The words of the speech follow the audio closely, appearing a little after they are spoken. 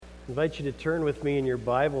invite you to turn with me in your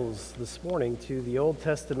Bibles this morning to the Old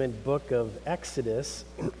Testament book of Exodus.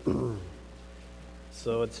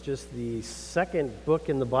 So it's just the second book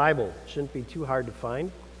in the Bible. Shouldn't be too hard to find.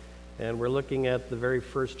 And we're looking at the very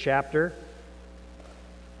first chapter.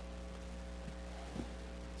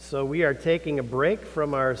 So we are taking a break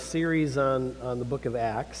from our series on the book of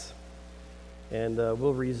Acts. And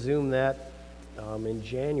we'll resume that in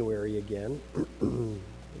January again.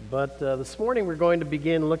 But this morning we're going to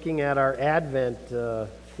begin looking at our Advent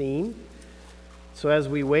theme. So as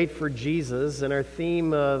we wait for Jesus, and our theme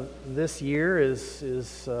this year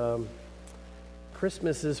is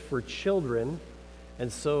Christmas is for children.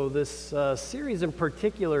 And so this series in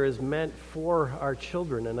particular is meant for our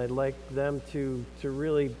children, and I'd like them to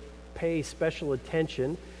really pay special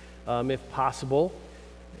attention, if possible,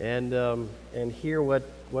 and hear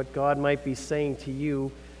what God might be saying to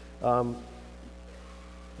you.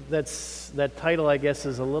 That title, I guess,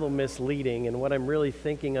 is a little misleading, and what I'm really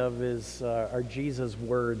thinking of are Jesus'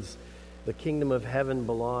 words, "The kingdom of heaven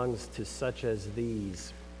belongs to such as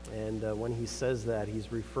these." And when he says that,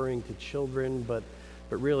 he's referring to children, but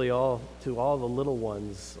really to all the little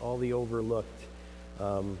ones, all the overlooked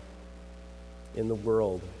in the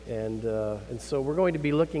world. And so we're going to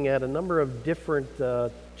be looking at a number of different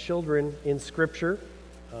children in Scripture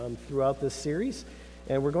throughout this series.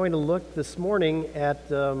 And we're going to look this morning at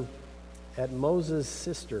Moses'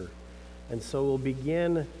 sister. And so we'll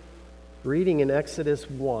begin reading in Exodus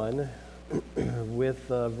 1 with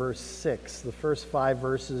verse 6. The first 5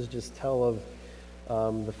 verses just tell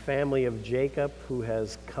of the family of Jacob who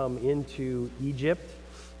has come into Egypt.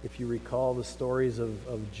 If you recall the stories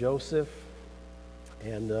of Joseph,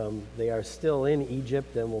 and they are still in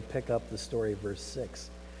Egypt, and we'll pick up the story of verse 6.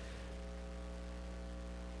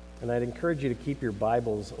 And I'd encourage you to keep your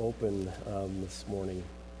Bibles open this morning.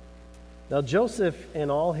 Now Joseph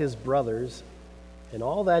and all his brothers and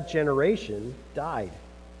all that generation died.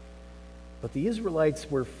 But the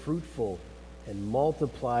Israelites were fruitful and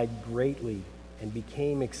multiplied greatly and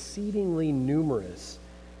became exceedingly numerous,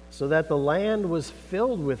 so that the land was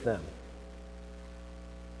filled with them.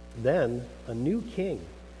 Then a new king,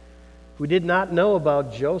 who did not know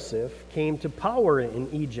about Joseph, came to power in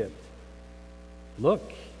Egypt. "Look,"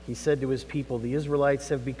 he said to his people, "the Israelites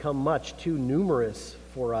have become much too numerous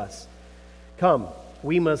for us. Come,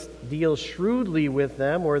 we must deal shrewdly with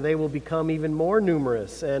them, or they will become even more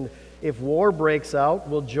numerous. And if war breaks out,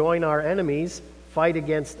 we'll join our enemies, fight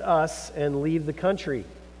against us, and leave the country."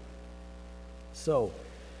 So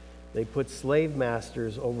they put slave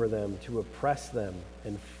masters over them to oppress them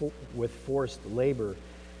and with forced labor.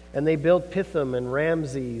 And they built Pithom and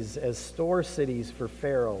Ramses as store cities for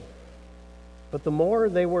Pharaoh. But the more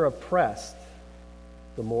they were oppressed,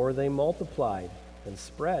 the more they multiplied and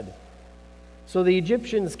spread. So the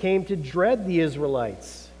Egyptians came to dread the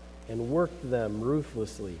Israelites and worked them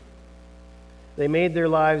ruthlessly. They made their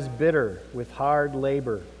lives bitter with hard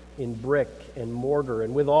labor in brick and mortar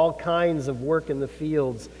and with all kinds of work in the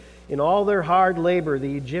fields. In all their hard labor,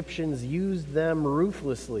 the Egyptians used them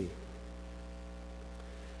ruthlessly.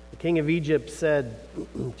 The king of Egypt said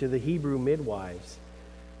to the Hebrew midwives,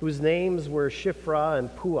 whose names were Shiphrah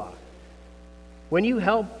and Puah, "When you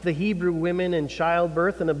help the Hebrew women in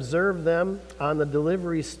childbirth and observe them on the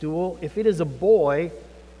delivery stool, if it is a boy,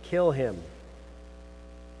 kill him.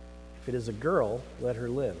 If it is a girl, let her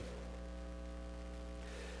live."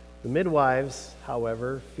 The midwives,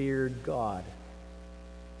 however, feared God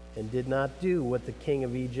and did not do what the king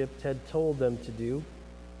of Egypt had told them to do.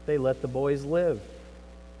 They let the boys live.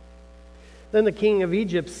 Then the king of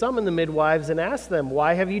Egypt summoned the midwives and asked them,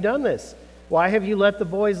 "Why have you done this? Why have you let the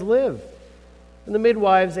boys live?" And the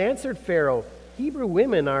midwives answered Pharaoh, "Hebrew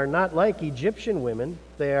women are not like Egyptian women.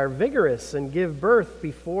 They are vigorous and give birth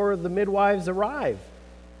before the midwives arrive."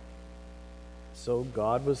 So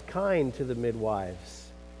God was kind to the midwives,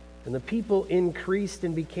 and the people increased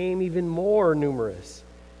and became even more numerous.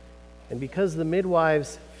 And because the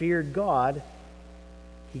midwives feared God,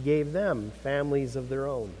 he gave them families of their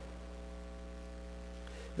own.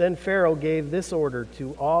 Then Pharaoh gave this order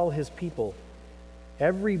to all his people: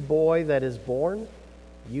 "Every boy that is born,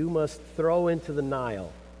 you must throw into the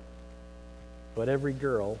Nile, but let every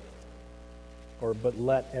girl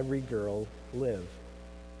live."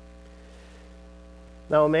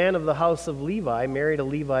 Now a man of the house of Levi married a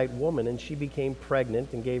Levite woman, and she became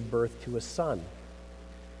pregnant and gave birth to a son.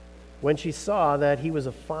 When she saw that he was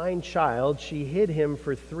a fine child, she hid him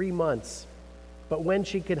for 3 months. But when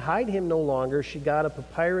she could hide him no longer, she got a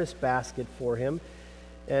papyrus basket for him.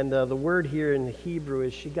 And the word here in Hebrew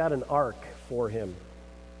is she got an ark for him.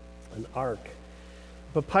 An ark.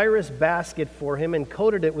 papyrus basket for him and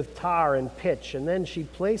coated it with tar and pitch. And then she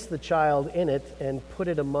placed the child in it and put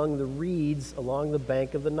it among the reeds along the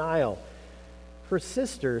bank of the Nile. Her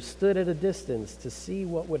sister stood at a distance to see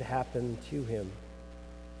what would happen to him.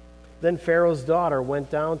 Then Pharaoh's daughter went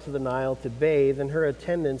down to the Nile to bathe, and her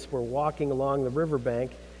attendants were walking along the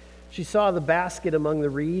riverbank. She saw the basket among the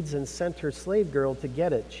reeds and sent her slave girl to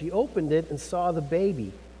get it. She opened it and saw the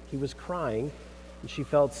baby. He was crying, and she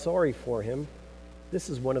felt sorry for him. "This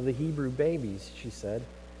is one of the Hebrew babies," she said.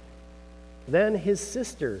 Then his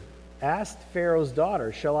sister asked Pharaoh's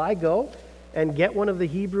daughter, "Shall I go and get one of the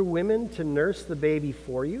Hebrew women to nurse the baby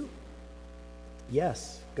for you?"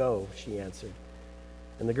 "Yes, go," she answered.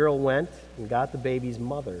 And the girl went and got the baby's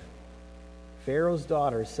mother. Pharaoh's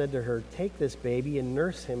daughter said to her, "Take this baby and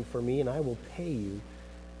nurse him for me, and I will pay you."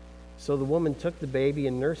 So the woman took the baby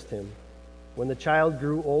and nursed him. When the child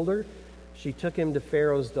grew older, she took him to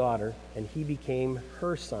Pharaoh's daughter, and he became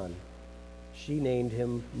her son. She named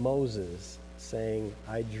him Moses, saying,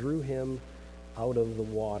 "I drew him out of the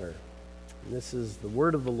water." And this is the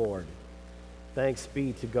word of the Lord. Thanks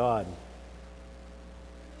be to God.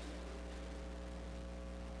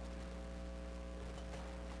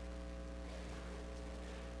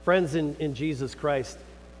 Friends in Jesus Christ,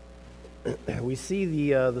 we see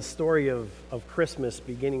the story of Christmas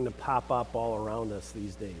beginning to pop up all around us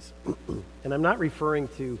these days. And I'm not referring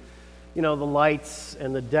to, the lights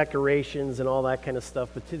and the decorations and all that kind of stuff,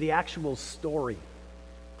 but to the actual story,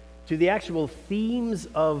 to the actual themes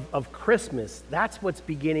of Christmas. That's what's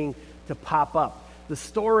beginning to pop up. The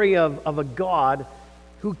story of a God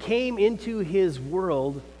who came into his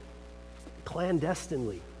world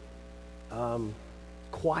clandestinely,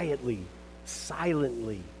 quietly,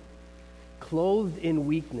 silently, clothed in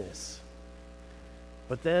weakness,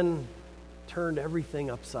 but then turned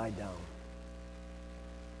everything upside down.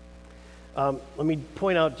 Let me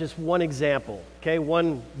point out just one example, okay?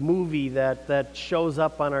 One movie that shows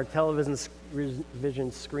up on our television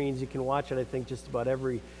screens. You can watch it, I think, just about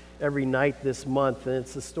every night this month, and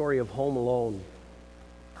it's the story of Home Alone,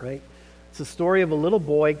 right? It's the story of a little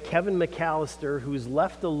boy, Kevin McAllister, who's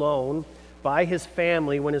left alone by his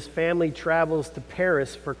family when his family travels to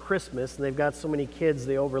Paris for Christmas, and they've got so many kids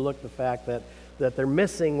they overlook the fact that they're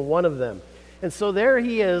missing one of them. And so there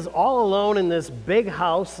he is, all alone in this big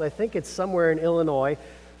house, I think it's somewhere in Illinois,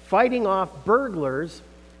 fighting off burglars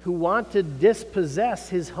who want to dispossess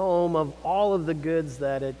his home of all of the goods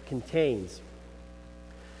that it contains.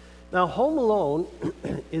 Now, Home Alone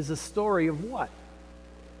is a story of what?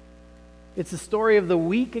 It's a story of the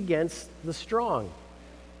weak against the strong,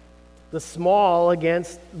 the small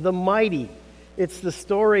against the mighty. It's the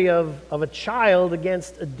story of a child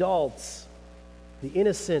against adults, the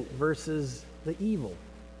innocent versus the evil.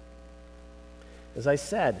 As I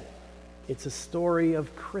said, it's a story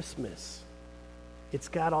of Christmas. It's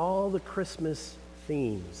got all the Christmas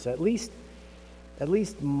themes, at least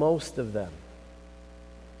most of them.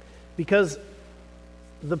 Because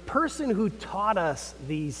the person who taught us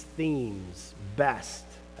these themes best,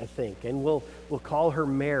 I think, and we'll call her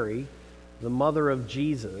Mary, the mother of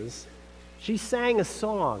Jesus, she sang a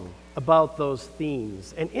song about those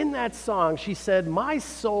themes. And in that song, she said, "My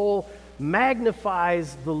soul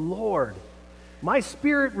magnifies the Lord. My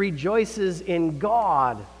spirit rejoices in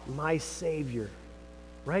God, my Savior."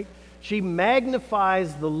 Right? She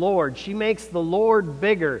magnifies the Lord. She makes the Lord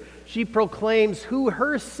bigger. She proclaims who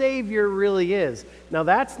her Savior really is. Now,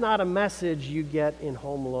 that's not a message you get in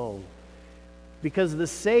Home Alone, because the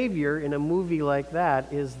Savior in a movie like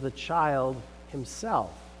that is the child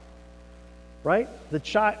himself. Right?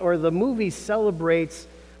 The movie celebrates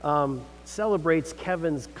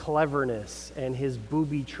Kevin's cleverness and his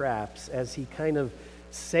booby traps as he kind of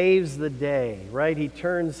saves the day, right? He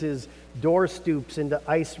turns his door stoops into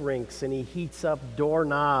ice rinks, and he heats up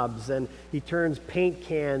doorknobs, and he turns paint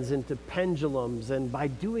cans into pendulums, and by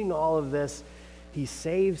doing all of this, he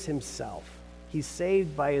saves himself. He's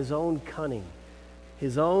saved by his own cunning,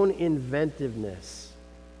 his own inventiveness.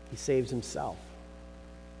 He saves himself.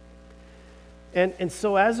 And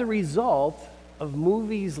so as a result of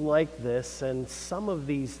movies like this and some of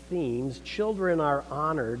these themes, children are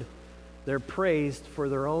honored. They're praised for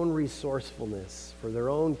their own resourcefulness, for their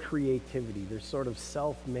own creativity. They're sort of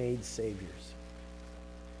self-made saviors.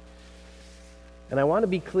 And I want to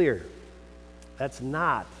be clear, that's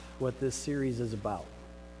not what this series is about.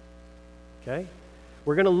 Okay?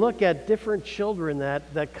 We're going to look at different children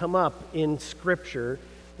that come up in Scripture.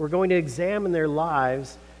 We're going to examine their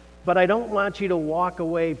lives, but I don't want you to walk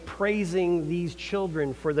away praising these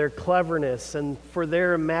children for their cleverness and for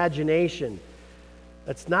their imagination.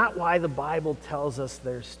 That's not why the Bible tells us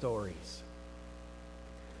their stories.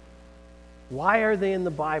 Why are they in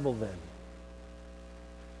the Bible then?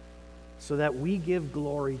 So that we give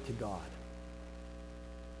glory to God.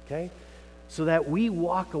 Okay? So that we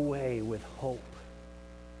walk away with hope.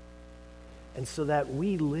 And so that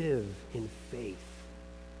we live in faith.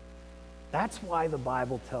 That's why the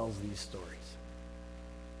Bible tells these stories.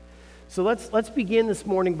 So let's begin this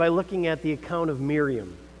morning by looking at the account of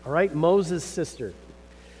Miriam, all right, Moses' sister.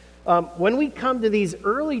 When we come to these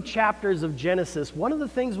early chapters of Genesis, one of the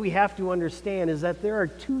things we have to understand is that there are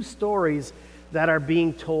two stories that are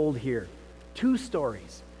being told here. Two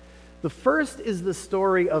stories. The first is the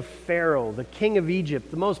story of Pharaoh, the king of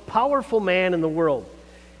Egypt, the most powerful man in the world.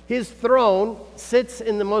 His throne sits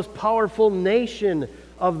in the most powerful nation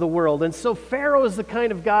of the world. And so Pharaoh is the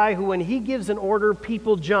kind of guy who, when he gives an order,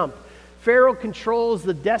 people jump. Pharaoh controls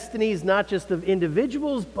the destinies not just of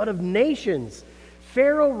individuals, but of nations.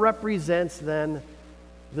 Pharaoh represents then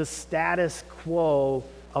the status quo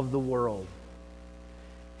of the world.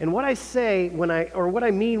 And what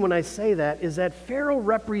I mean when I say that is that Pharaoh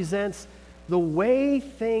represents the way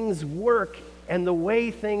things work and the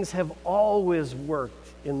way things have always worked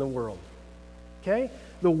in the world. Okay?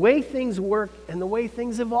 The way things work and the way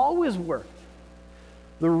things have always worked.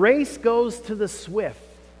 The race goes to the swift,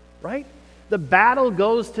 right? The battle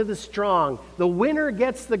goes to the strong. The winner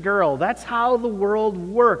gets the girl. That's how the world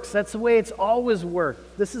works. That's the way it's always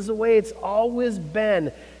worked. This is the way it's always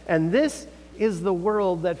been. And this is the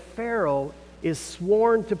world that Pharaoh is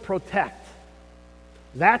sworn to protect.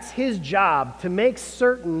 That's his job, to make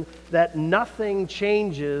certain that nothing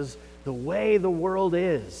changes the way the world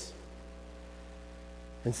is.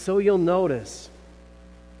 And so you'll notice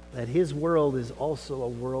that his world is also a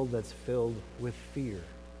world that's filled with fear.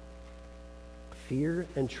 Fear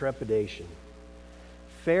and trepidation.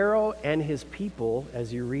 Pharaoh and his people,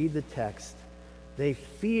 as you read the text, they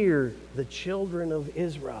fear the children of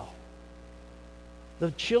Israel.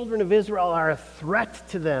 The children of Israel are a threat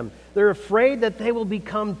to them. They're afraid that they will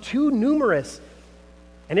become too numerous.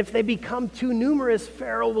 And if they become too numerous,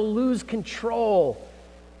 Pharaoh will lose control.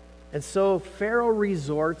 And so Pharaoh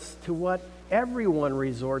resorts to what everyone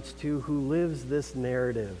resorts to who lives this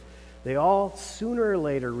narrative. They all sooner or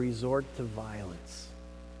later resort to violence,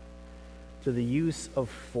 to the use of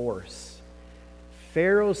force.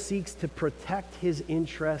 Pharaoh seeks to protect his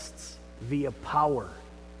interests via power.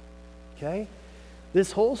 Okay?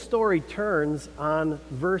 This whole story turns on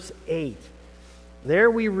verse 8. There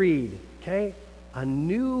we read, okay, a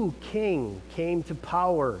new king came to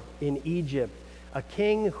power in Egypt, a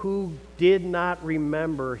king who did not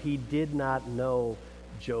remember, he did not know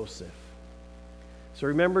Joseph. So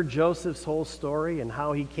remember Joseph's whole story and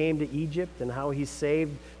how he came to Egypt and how he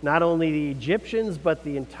saved not only the Egyptians but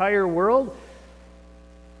the entire world?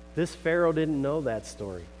 This Pharaoh didn't know that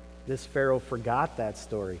story. This Pharaoh forgot that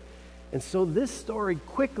story. And so this story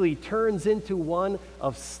quickly turns into one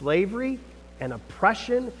of slavery and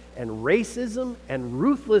oppression and racism and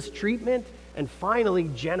ruthless treatment and finally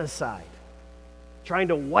genocide, trying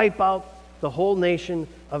to wipe out the whole nation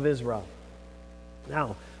of Israel.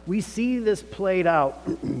 Now, we see this played out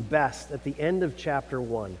best at the end of chapter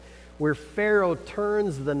 1, where Pharaoh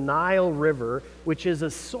turns the Nile River, which is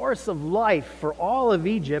a source of life for all of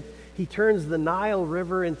Egypt, he turns the Nile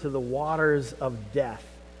River into the waters of death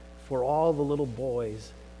for all the little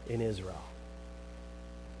boys in Israel.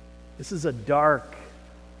 This is a dark,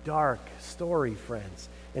 dark story, friends.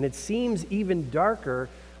 And it seems even darker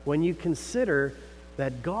when you consider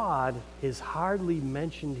that God is hardly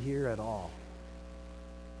mentioned here at all.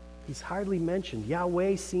 He's hardly mentioned.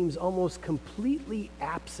 Yahweh seems almost completely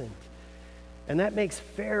absent. And that makes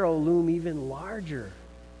Pharaoh loom even larger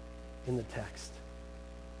in the text.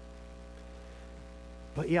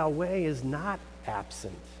 But Yahweh is not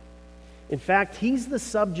absent. In fact, he's the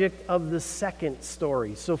subject of the second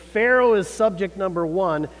story. So Pharaoh is subject number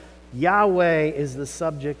 1. Yahweh is the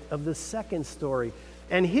subject of the second story.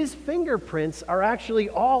 And his fingerprints are actually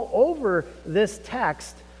all over this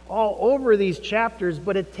text, all over these chapters,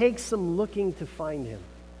 but it takes some looking to find him.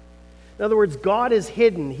 In other words, God is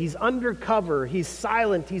hidden. He's undercover. He's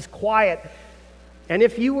silent. He's quiet. And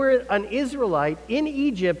if you were an Israelite in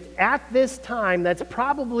Egypt at this time, that's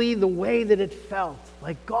probably the way that it felt.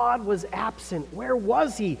 Like God was absent. Where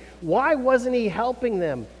was he? Why wasn't he helping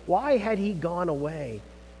them? Why had he gone away?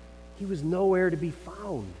 He was nowhere to be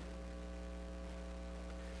found.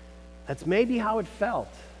 That's maybe how it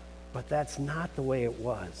felt, but that's not the way it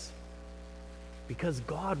was. Because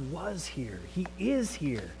God was here. He is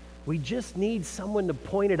here. We just need someone to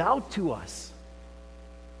point it out to us.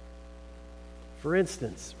 For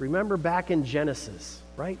instance, remember back in Genesis,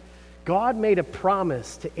 right? God made a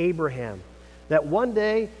promise to Abraham that one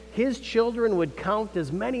day his children would count as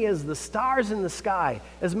many as the stars in the sky,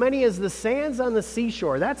 as many as the sands on the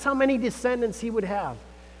seashore. That's how many descendants he would have.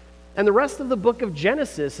 And the rest of the book of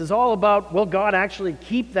Genesis is all about, will God actually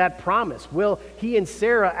keep that promise? Will he and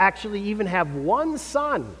Sarah actually even have one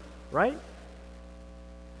son, right?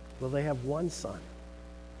 Will they have one son?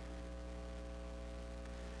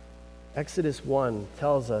 Exodus 1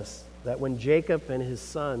 tells us that when Jacob and his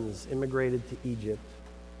sons immigrated to Egypt,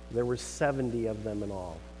 there were 70 of them in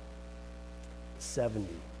all. 70,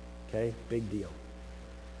 okay? Big deal.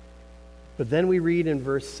 But then we read in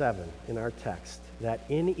verse 7 in our text that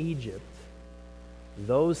in Egypt,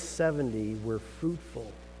 those 70 were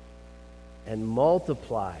fruitful and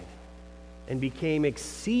multiplied and became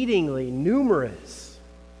exceedingly numerous.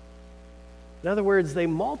 In other words, they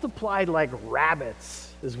multiplied like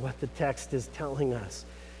rabbits, is what the text is telling us.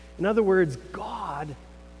 In other words, God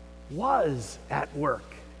was at work.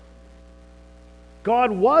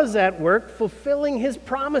 God was at work fulfilling his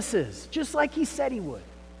promises, just like he said he would.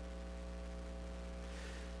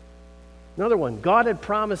 Another one, God had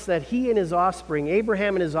promised that he and his offspring,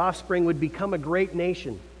 Abraham and his offspring, would become a great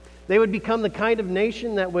nation. They would become the kind of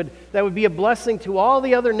nation that would be a blessing to all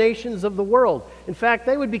the other nations of the world. In fact,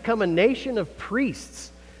 they would become a nation of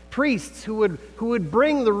priests who would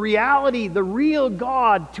bring the reality, the real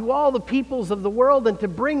God, to all the peoples of the world, and to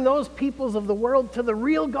bring those peoples of the world to the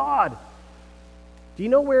real God. Do you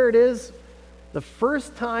know where it is? The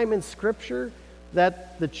first time in Scripture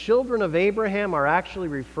that the children of Abraham are actually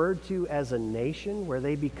referred to as a nation, where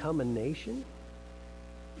they become a nation?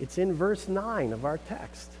 It's in verse 9 of our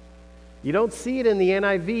text. You don't see it in the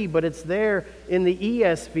NIV, but it's there in the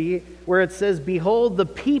ESV, where it says, "Behold, the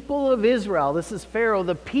people of Israel," this is Pharaoh,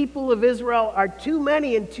 "the people of Israel are too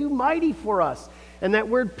many and too mighty for us." And that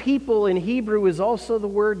word people in Hebrew is also the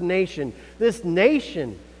word nation. This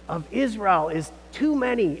nation of Israel is too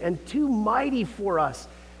many and too mighty for us.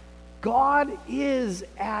 God is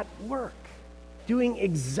at work, doing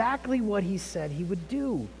exactly what he said he would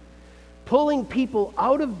do, pulling people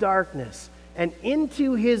out of darkness and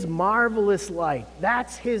into his marvelous light.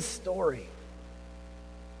 That's his story.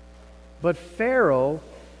 But Pharaoh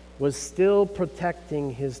was still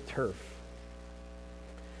protecting his turf.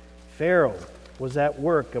 Pharaoh was at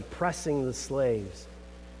work oppressing the slaves.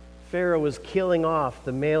 Pharaoh was killing off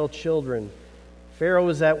the male children. Pharaoh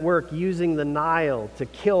was at work using the Nile to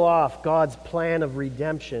kill off God's plan of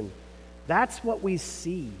redemption. That's what we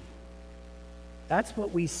see. That's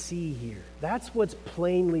what we see here. That's what's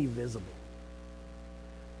plainly visible.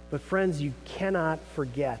 But friends, you cannot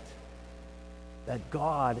forget that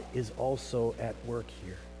God is also at work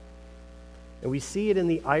here. And we see it in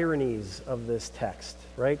the ironies of this text,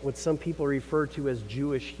 right? What some people refer to as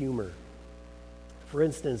Jewish humor. For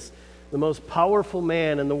instance, the most powerful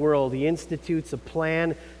man in the world, he institutes a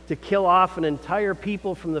plan to kill off an entire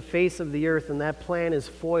people from the face of the earth, and that plan is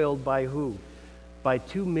foiled by who? By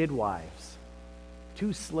two midwives,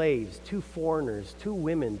 two slaves, two foreigners, two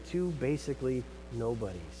women, two basically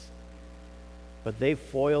nobodies. But they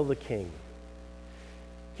foil the king.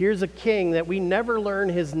 Here's a king that we never learn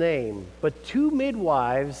his name, but two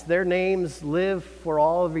midwives, their names live for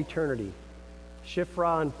all of eternity,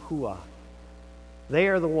 Shiphrah and Puah. They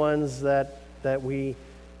are the ones that we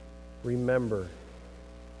remember.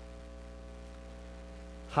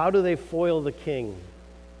 How do they foil the king?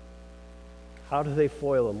 How do they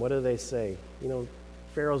foil him? What do they say? You know,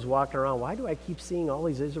 Pharaoh's walking around. Why do I keep seeing all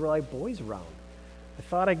these Israelite boys around? I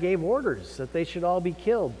thought I gave orders that they should all be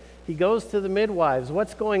killed. He goes to the midwives.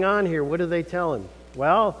 What's going on here? What do they tell him?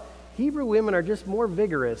 Well, Hebrew women are just more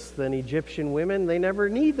vigorous than Egyptian women. They never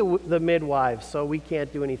need the midwives, so we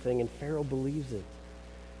can't do anything. And Pharaoh believes it.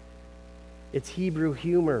 It's Hebrew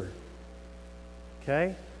humor.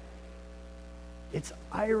 Okay? It's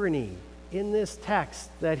irony in this text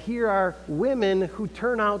that here are women who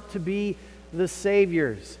turn out to be the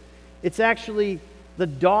saviors. It's actually the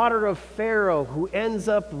daughter of Pharaoh who ends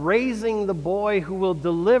up raising the boy who will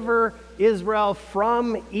deliver Israel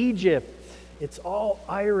from Egypt. It's all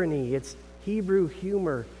irony. It's Hebrew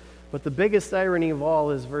humor. But the biggest irony of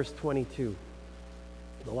all is verse 22.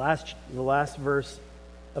 The last verse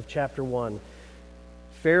of chapter 1.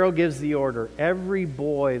 Pharaoh gives the order, every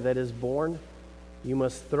boy that is born you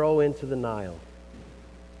must throw into the Nile,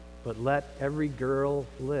 but let every girl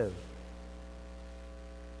live.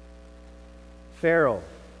 Pharaoh,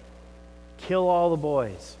 kill all the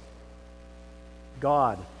boys.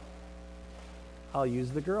 God, I'll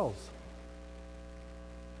use the girls.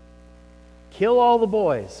 Kill all the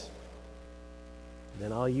boys,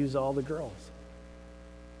 then I'll use all the girls.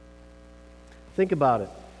 Think about it.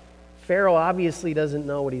 Pharaoh obviously doesn't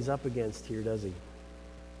know what he's up against here, does he?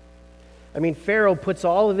 I mean, Pharaoh puts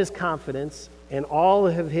all of his confidence and all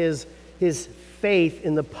of his faith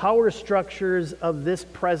in the power structures of this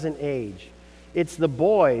present age. It's the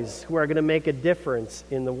boys who are going to make a difference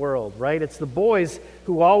in the world, right? It's the boys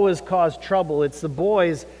who always cause trouble. It's the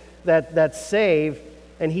boys that save,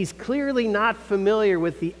 and he's clearly not familiar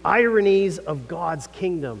with the ironies of God's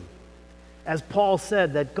kingdom. As Paul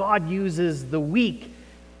said, that God uses the weak,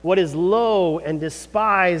 what is low and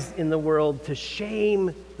despised in the world, to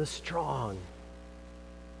shame the strong.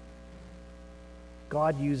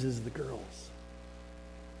 God uses the girls.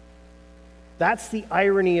 That's the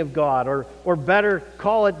irony of God, or better,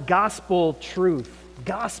 call it gospel truth.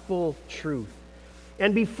 Gospel truth.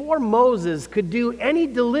 And before Moses could do any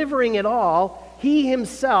delivering at all, he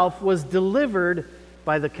himself was delivered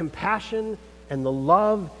by the compassion and the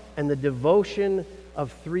love and the devotion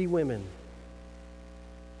of three women.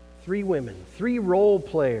 Three women, three role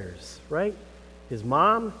players, right? His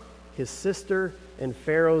mom, his sister, and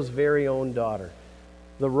Pharaoh's very own daughter.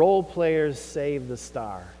 The role players save the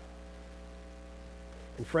star.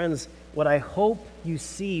 And friends, what I hope you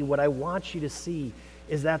see, what I want you to see,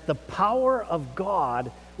 is that the power of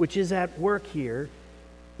God, which is at work here,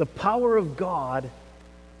 the power of God,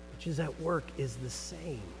 which is at work, is the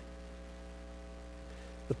same.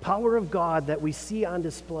 The power of God that we see on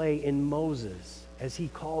display in Moses as he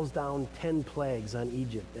calls down 10 plagues on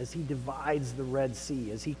Egypt, as he divides the Red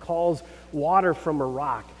Sea, as he calls water from a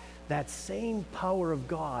rock, that same power of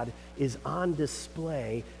God is on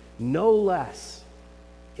display, no less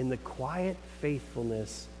in the quiet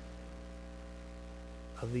faithfulness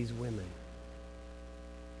of these women.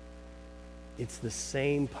 It's the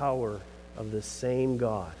same power of the same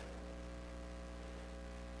God.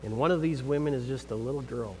 And one of these women is just a little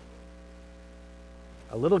girl.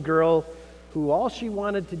 A little girl who all she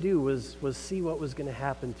wanted to do was see what was going to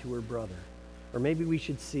happen to her brother. Or maybe we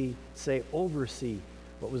should say oversee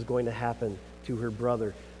what was going to happen to her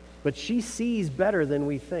brother. But she sees better than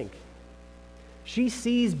we think. She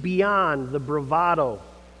sees beyond the bravado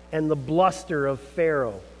and the bluster of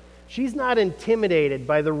Pharaoh. She's not intimidated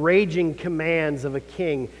by the raging commands of a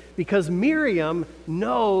king because Miriam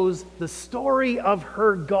knows the story of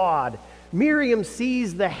her God. Miriam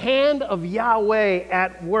sees the hand of Yahweh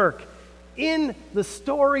at work in the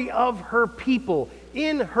story of her people,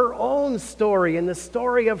 in her own story, in the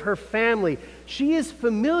story of her family. She is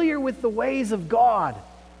familiar with the ways of God,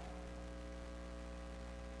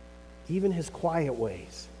 even his quiet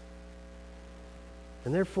ways.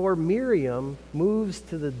 And therefore, Miriam moves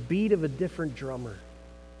to the beat of a different drummer.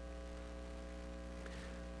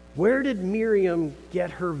 Where did Miriam get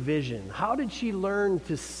her vision? How did she learn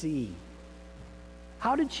to see?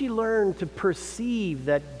 How did she learn to perceive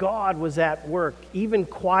that God was at work, even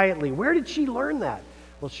quietly? Where did she learn that?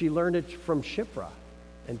 Well, she learned it from Shiphrah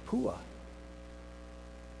and Puah.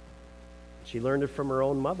 She learned it from her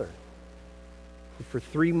own mother, who for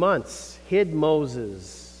 3 months hid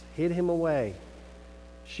Moses, hid him away.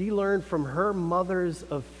 She learned from her mothers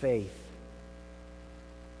of faith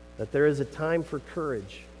that there is a time for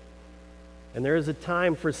courage, and there is a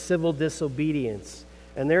time for civil disobedience,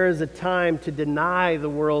 and there is a time to deny the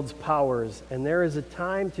world's powers, and there is a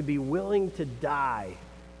time to be willing to die.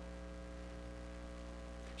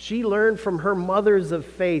 She learned from her mothers of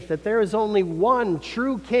faith that there is only one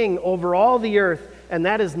true king over all the earth, and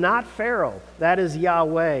that is not Pharaoh, that is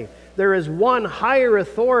Yahweh. There is one higher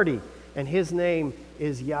authority, and his name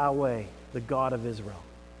is Yahweh, the God of Israel.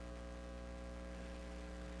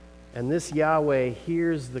 And this Yahweh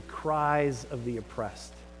hears the cries of the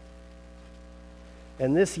oppressed.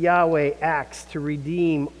 And this Yahweh acts to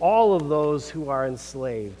redeem all of those who are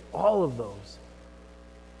enslaved, all of those.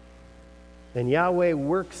 And Yahweh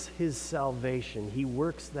works his salvation. He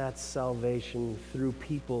works that salvation through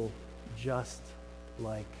people just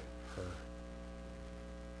like her.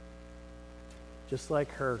 Just like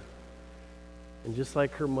her. And just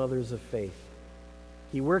like her mothers of faith.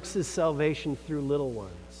 He works his salvation through little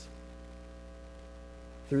ones.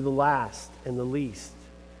 Through the last and the least.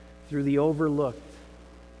 Through the overlooked.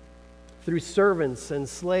 Through servants and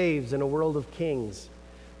slaves in a world of kings.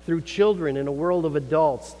 Through children in a world of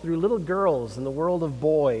adults. Through little girls in the world of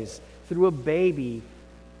boys. Through a baby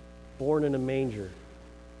born in a manger.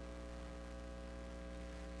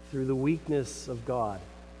 Through the weakness of God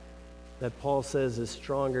that Paul says is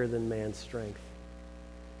stronger than man's strength.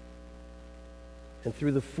 And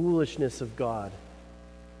through the foolishness of God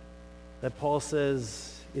that Paul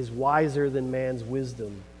says is wiser than man's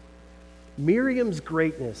wisdom. Miriam's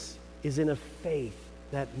greatness is in a faith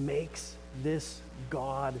that makes this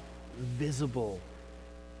God visible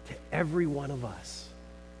to every one of us.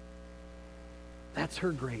 That's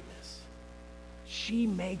her greatness. She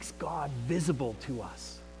makes God visible to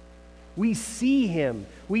us. We see him.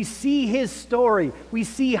 We see his story. We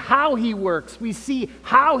see how he works. We see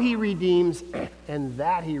how he redeems and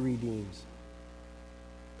that he redeems.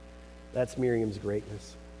 That's Miriam's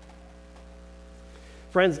greatness.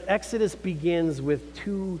 Friends, Exodus begins with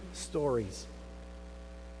two stories.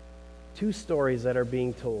 Two stories that are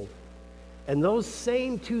being told. And those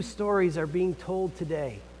same two stories are being told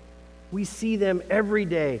today. We see them every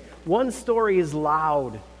day. One story is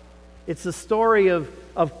loud. It's the story of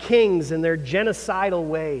kings and their genocidal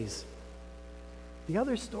ways. The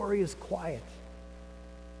other story is quiet.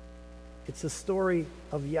 It's the story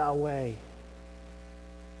of Yahweh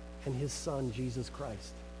and his Son, Jesus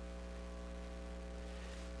Christ.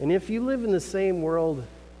 And if you live in the same world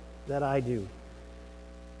that I do,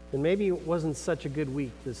 then maybe it wasn't such a good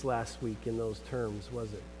week this last week in those terms,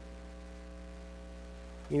 was it?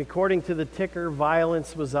 I mean, according to the ticker,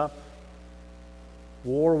 violence was up,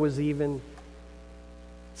 war was even,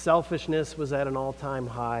 selfishness was at an all-time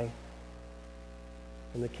high,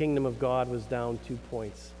 and the kingdom of God was down 2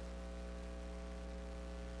 points.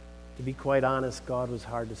 To be quite honest, God was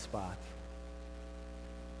hard to spot.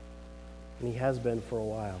 And he has been for a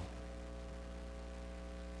while.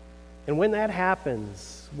 And when that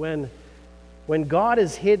happens, when God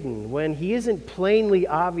is hidden, when he isn't plainly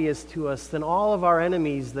obvious to us, then all of our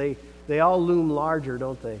enemies, they all loom larger,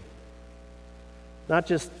 don't they? Not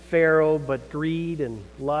just Pharaoh, but greed and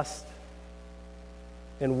lust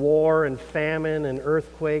and war and famine and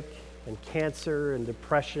earthquake and cancer and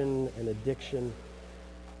depression and addiction.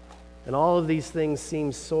 And all of these things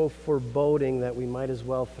seem so foreboding that we might as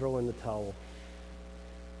well throw in the towel.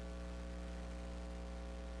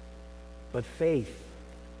 But faith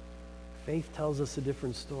tells us a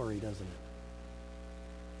different story, doesn't it?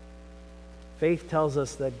 Faith tells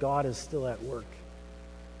us that God is still at work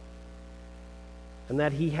and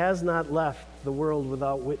that he has not left the world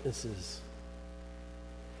without witnesses.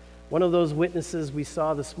 One of those witnesses we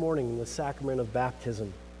saw this morning in the sacrament of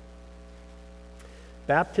baptism.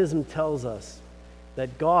 Baptism tells us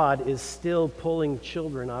that God is still pulling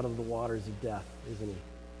children out of the waters of death, isn't he?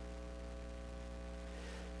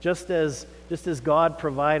 Just as God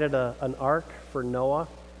provided an ark for Noah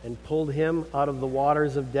and pulled him out of the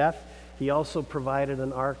waters of death, he also provided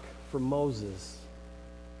an ark for Moses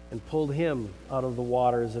and pulled him out of the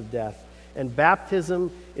waters of death. And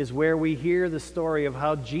baptism is where we hear the story of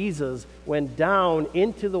how Jesus went down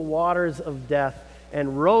into the waters of death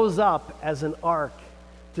and rose up as an ark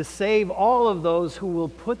to save all of those who will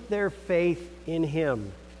put their faith in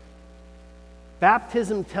him.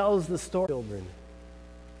 Baptism tells the story of children.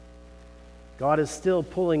 God is still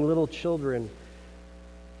pulling little children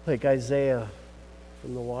like Isaiah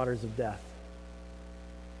from the waters of death.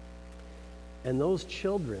 And those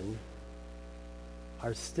children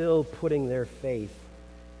are still putting their faith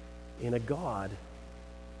in a God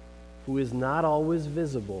who is not always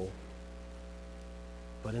visible,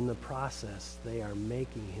 but in the process, they are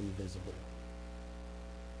making him visible.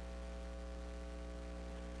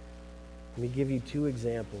 Let me give you two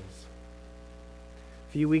examples.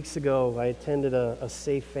 A few weeks ago, I attended a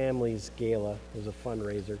Safe Families Gala. It was a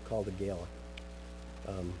fundraiser called a gala.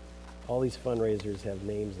 All these fundraisers have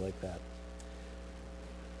names like that.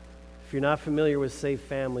 If you're not familiar with Safe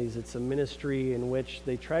Families, it's a ministry in which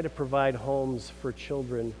they try to provide homes for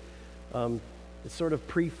children. It's sort of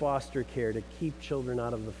pre-foster care to keep children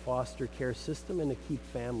out of the foster care system and to keep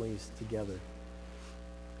families together.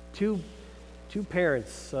 Two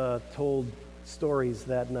parents told stories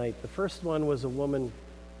that night. The first one was a woman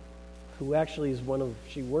who actually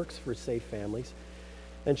she works for Safe Families,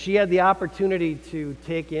 and she had the opportunity to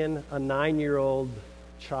take in a 9-year-old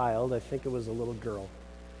child. I think it was a little girl.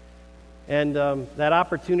 And that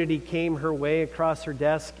opportunity came her way across her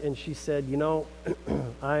desk, and she said,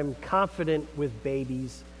 I'm confident with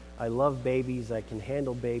babies. I love babies. I can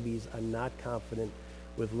handle babies. I'm not confident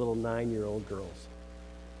with little 9-year-old girls.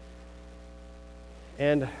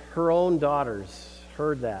 And her own daughters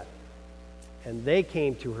heard that, and they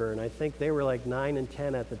came to her, and I think they were like 9 and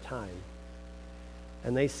 10 at the time.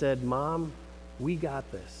 And they said, Mom, we got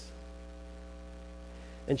this.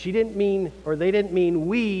 And they didn't mean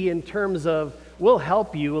we in terms of, we'll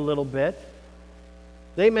help you a little bit.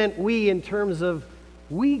 They meant we in terms of,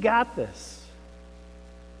 we got this.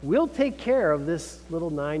 We'll take care of this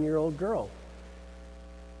little 9-year-old girl.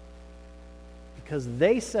 Because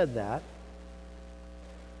they said that,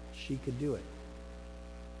 she could do it.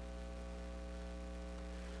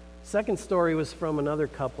 Second story was from another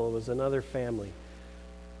couple. It was another family.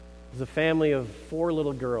 There's a family of 4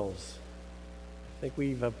 little girls. I think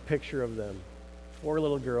we have a picture of them. 4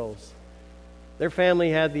 little girls. Their family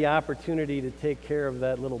had the opportunity to take care of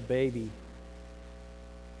that little baby.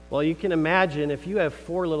 Well, you can imagine if you have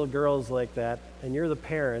 4 little girls like that, and you're the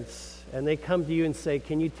parents, and they come to you and say,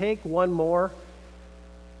 "Can you take one more?"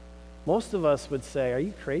 Most of us would say, "Are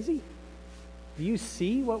you crazy? Do you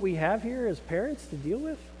see what we have here as parents to deal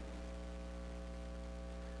with?"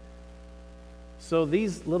 So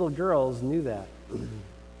these little girls knew that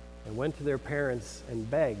and went to their parents and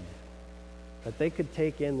begged that they could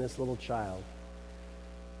take in this little child.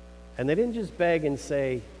 And they didn't just beg and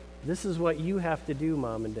say, "This is what you have to do,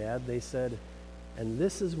 Mom and Dad." They said, "And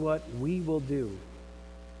this is what we will do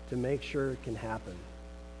to make sure it can happen."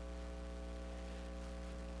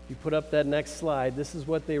 If you put up that next slide, this is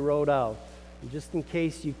what they wrote out. And just in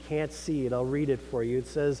case you can't see it, I'll read it for you. It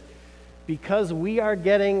says, "Because we are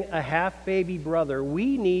getting a half-baby brother,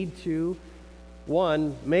 we need to,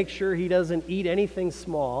 1, make sure he doesn't eat anything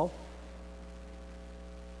small.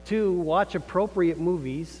 2, watch appropriate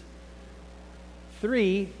movies.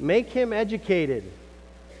 3, make him educated.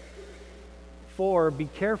 4, be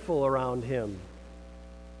careful around him.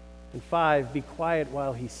 And 5, be quiet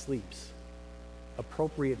while he sleeps.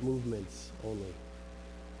 Appropriate movements only."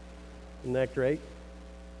 Isn't that great?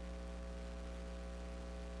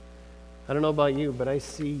 I don't know about you, but I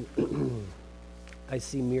see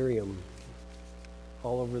Miriam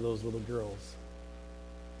all over those little girls.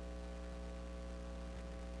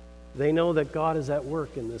 They know that God is at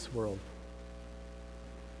work in this world,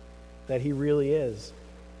 that He really is.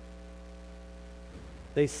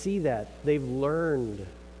 They see that. They've learned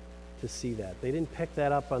to see that. They didn't pick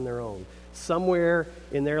that up on their own. Somewhere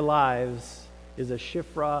in their lives is a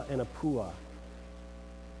Shifra and a Puah.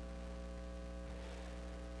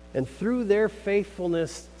 And through their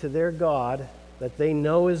faithfulness to their God, that they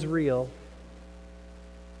know is real,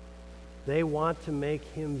 they want to make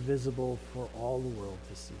Him visible for all the world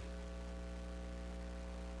to see.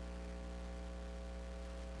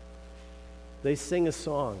 They sing a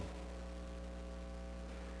song.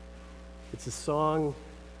 It's a song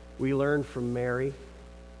we learned from Mary.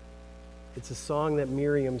 It's a song that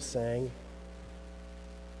Miriam sang.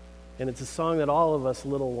 And it's a song that all of us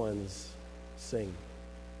little ones sing.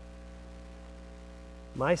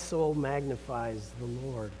 "My soul magnifies the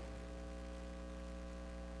Lord,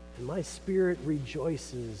 and my spirit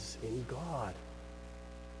rejoices in God,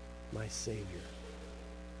 my Savior."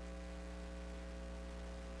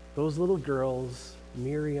 Those little girls,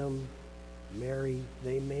 Miriam, Mary,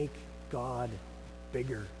 they make God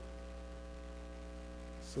bigger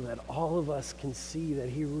so that all of us can see that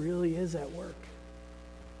He really is at work.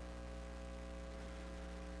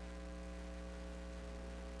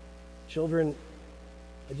 Children,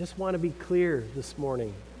 I just want to be clear this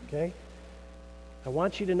morning, okay? I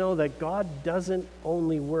want you to know that God doesn't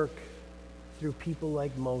only work through people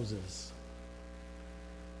like Moses.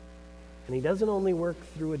 And He doesn't only work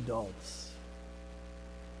through adults.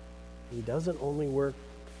 He doesn't only work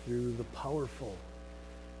through the powerful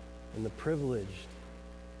and the privileged.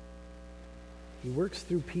 He works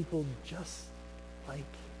through people just like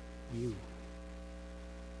you.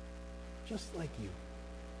 Just like you.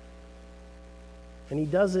 And He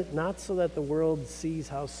does it not so that the world sees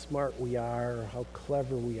how smart we are or how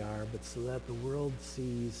clever we are, but so that the world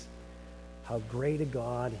sees how great a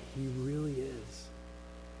God He really is.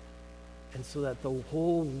 And so that the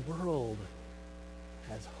whole world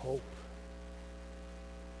has hope.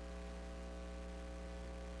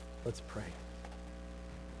 Let's pray.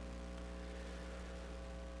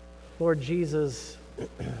 Lord Jesus,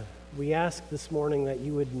 we ask this morning that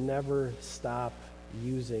You would never stop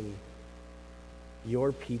using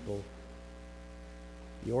Your people,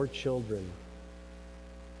 Your children,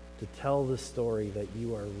 to tell the story that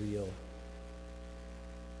You are real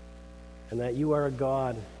and that You are a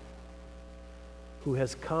God who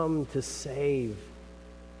has come to save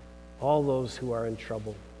all those who are in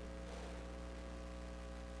trouble.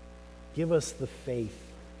 Give us the faith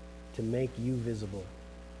to make You visible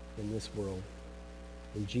in this world.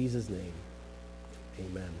 In Jesus' name,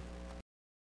 amen.